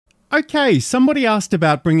Okay, somebody asked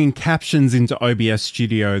about bringing captions into OBS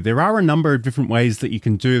Studio. There are a number of different ways that you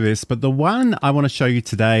can do this, but the one I want to show you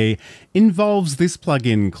today involves this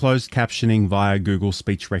plugin, Closed Captioning via Google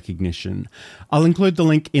Speech Recognition. I'll include the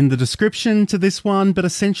link in the description to this one, but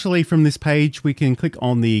essentially from this page, we can click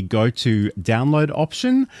on the Go to Download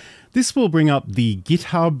option. This will bring up the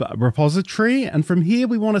GitHub repository, and from here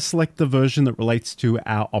we want to select the version that relates to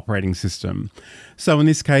our operating system. So in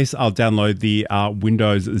this case, I'll download the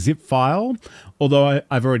Windows zip file, although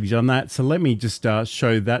I've already done that. So let me just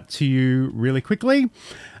show that to you really quickly.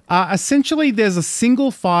 Essentially, there's a single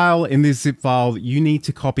file in this zip file that you need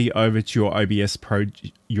to copy over to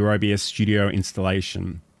your OBS Studio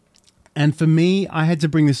installation. And for me, I had to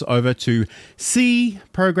bring this over to C,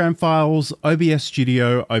 Program Files, OBS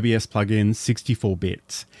Studio, OBS Plugins,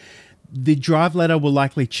 64-bit. The drive letter will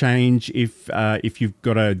likely change if you've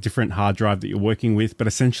got a different hard drive that you're working with, but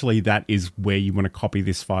essentially that is where you want to copy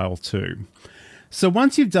this file to. So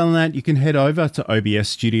once you've done that, you can head over to OBS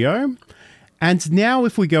Studio. And now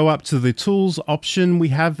if we go up to the Tools option, we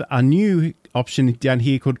have a new option down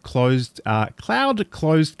here called Cloud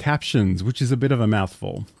Closed Captions, which is a bit of a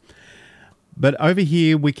mouthful. But over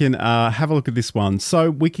here, we can have a look at this one.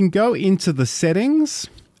 So we can go into the settings.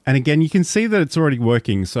 And again, you can see that it's already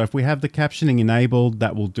working. So if we have the captioning enabled,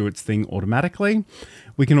 that will do its thing automatically.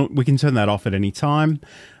 We can turn that off at any time.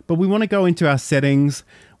 But we want to go into our settings.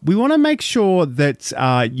 We want to make sure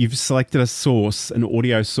that you've selected a source, an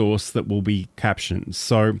audio source that will be captioned.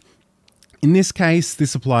 So in this case,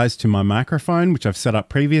 this applies to my microphone, which I've set up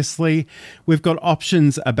previously. We've got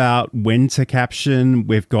options about when to caption.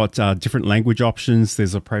 We've got different language options.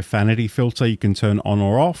 There's a profanity filter you can turn on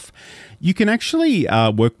or off. You can actually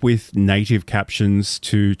work with native captions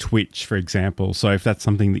to Twitch, for example. So if that's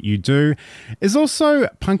something that you do, there's also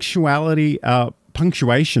punctuation,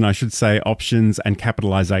 I should say, options and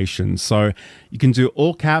capitalization. So you can do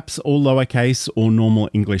all caps, all lowercase, or normal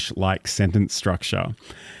English-like sentence structure.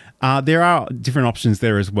 There are different options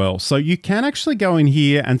there as well. So you can actually go in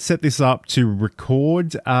here and set this up to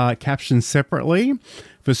record captions separately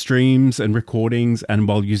for streams and recordings, and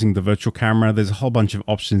while using the virtual camera. There's a whole bunch of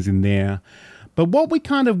options in there. But what we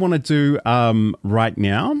kind of want to do right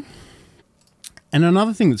now, and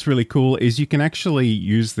another thing that's really cool, is you can actually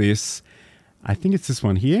use this, I think it's this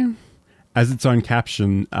one here, as its own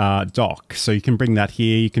caption doc. So you can bring that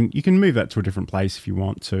here. You can move that to a different place if you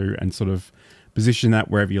want to, and sort of position that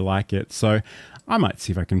wherever you like it. So I might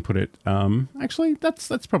see if I can put it, actually,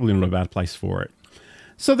 that's probably not a bad place for it.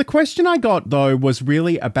 So the question I got though was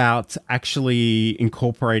really about actually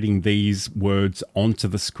incorporating these words onto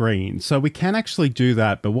the screen. So we can actually do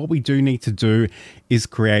that, but what we do need to do is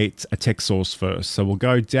create a text source first. So we'll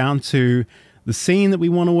go down to the scene that we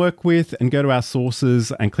want to work with and go to our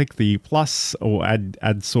sources and click the plus or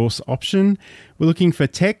add source option. We're looking for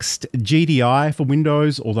text, GDI for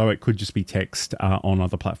Windows, although it could just be text on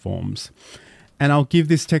other platforms. And I'll give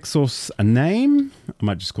this text source a name. I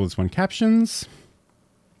might just call this one Captions.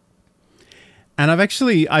 And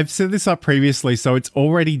I've set this up previously, so it's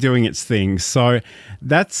already doing its thing. So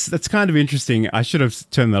that's kind of interesting. I should have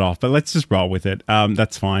turned that off, but let's just roll with it.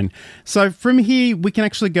 That's fine. So from here, we can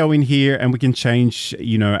actually go in here and we can change,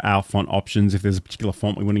 our font options. If there's a particular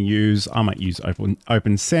font we want to use, I might use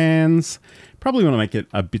Open Sans. Probably want to make it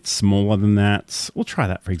a bit smaller than that. We'll try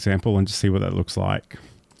that, for example, and just see what that looks like.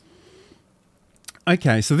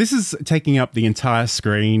 Okay, so this is taking up the entire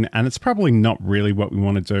screen, and it's probably not really what we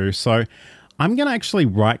want to do. So I'm going to actually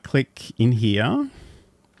right click in here.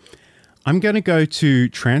 I'm going to go to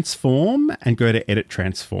Transform and go to Edit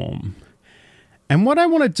Transform. And what I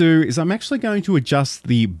want to do is I'm actually going to adjust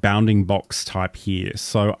the bounding box type here.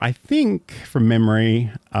 So I think from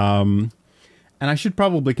memory, and I should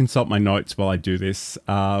probably consult my notes while I do this.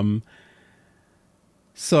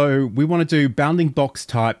 So we want to do bounding box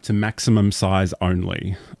type to maximum size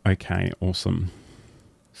only. Okay, awesome.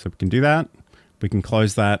 So we can do that. We can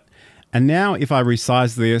close that. And now if I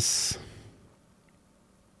resize this,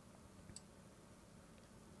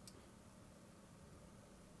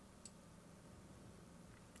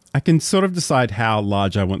 I can sort of decide how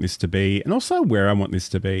large I want this to be and also where I want this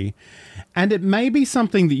to be. And it may be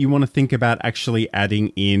something that you want to think about actually adding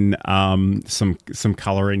in some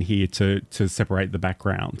color in here to separate the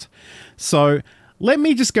background. So let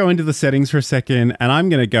me just go into the settings for a second, and I'm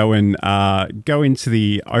going to go and go into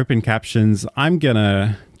the open captions. I'm going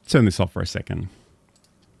to turn this off for a second.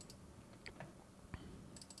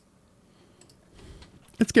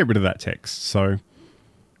 Let's get rid of that text. So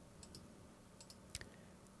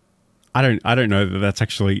I don't know that that's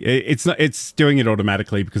actually, it's doing it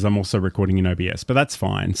automatically because I'm also recording in OBS, but that's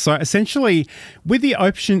fine. So essentially with the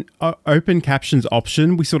open captions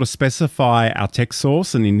option, we sort of specify our text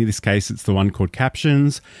source. And in this case, it's the one called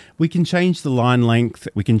captions. We can change the line length.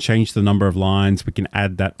 We can change the number of lines. We can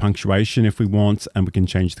add that punctuation if we want, and we can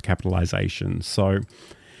change the capitalization. So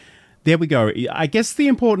there we go. I guess the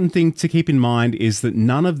important thing to keep in mind is that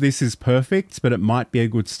none of this is perfect, but it might be a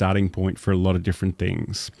good starting point for a lot of different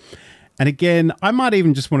things. And again, I might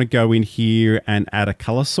even just want to go in here and add a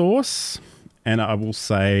color source. And I will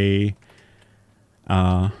say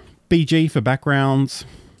BG for background.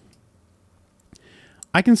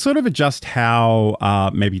 I can sort of adjust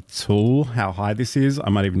how, maybe tool, how high this is. I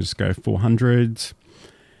might even just go 400.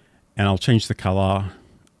 And I'll change the color.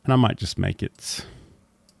 And I might just make it...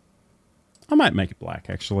 I might make it black,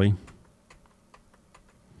 actually.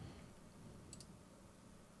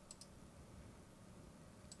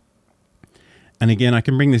 And again, I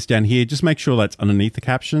can bring this down here. Just make sure that's underneath the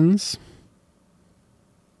captions.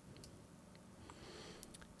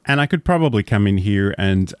 And I could probably come in here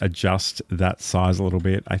and adjust that size a little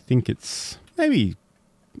bit. I think it's maybe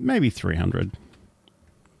 300.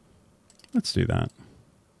 Let's do that.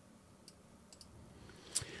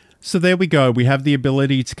 So there we go. We have the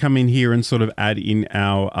ability to come in here and sort of add in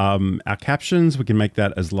our captions. We can make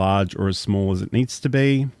that as large or as small as it needs to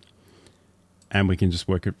be. And we can just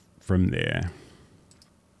work it from there.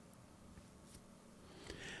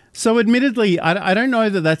 So admittedly, I don't know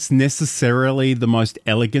that that's necessarily the most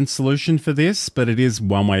elegant solution for this, but it is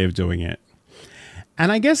one way of doing it.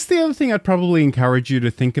 And I guess the other thing I'd probably encourage you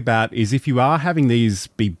to think about is if you are having these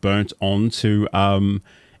be burnt onto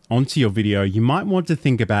your video, you might want to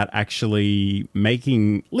think about actually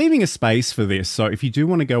leaving a space for this. So if you do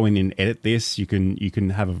want to go in and edit this, you can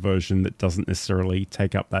have a version that doesn't necessarily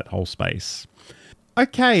take up that whole space.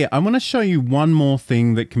 Okay, I want to show you one more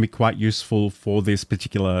thing that can be quite useful for this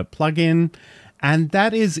particular plugin. And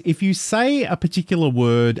that is if you say a particular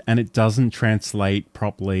word and it doesn't translate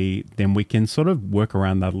properly, then we can sort of work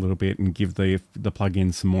around that a little bit and give the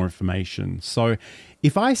plugin some more information. So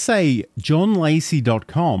if I say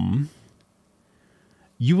johnlacey.com,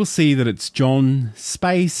 you will see that it's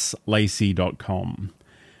john-lacey.com,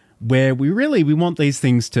 where we want these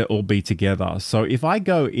things to all be together. So if I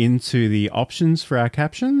go into the options for our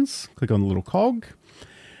captions, click on the little cog,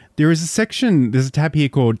 there's a tab here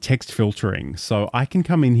called text filtering. So I can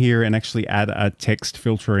come in here and actually add a text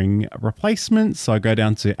filtering replacement. So I go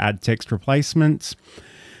down to add text replacement.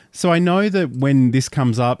 So I know that when this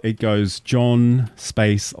comes up, it goes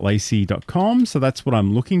john-lacey.com. So that's what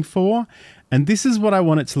I'm looking for. And this is what I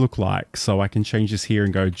want it to look like. So I can change this here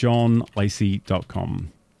and go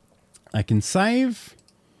johnlacey.com. I can save.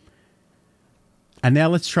 And now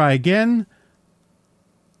let's try again.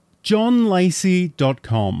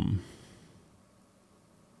 johnlacey.com.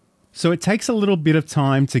 So it takes a little bit of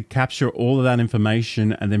time to capture all of that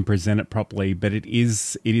information and then present it properly, but it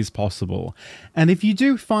is possible. And if you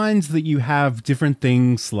do find that you have different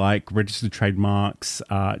things like registered trademarks,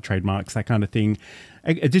 that kind of thing,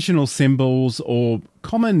 additional symbols or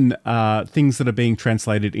common things that are being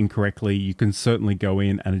translated incorrectly, you can certainly go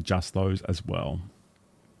in and adjust those as well.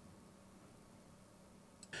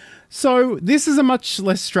 So this is a much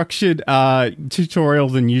less structured tutorial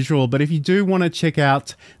than usual, but if you do want to check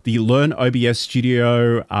out the Learn OBS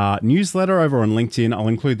Studio newsletter over on LinkedIn, I'll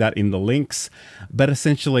include that in the links, but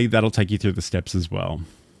essentially that'll take you through the steps as well.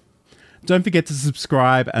 Don't forget to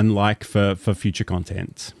subscribe and like for future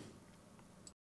content.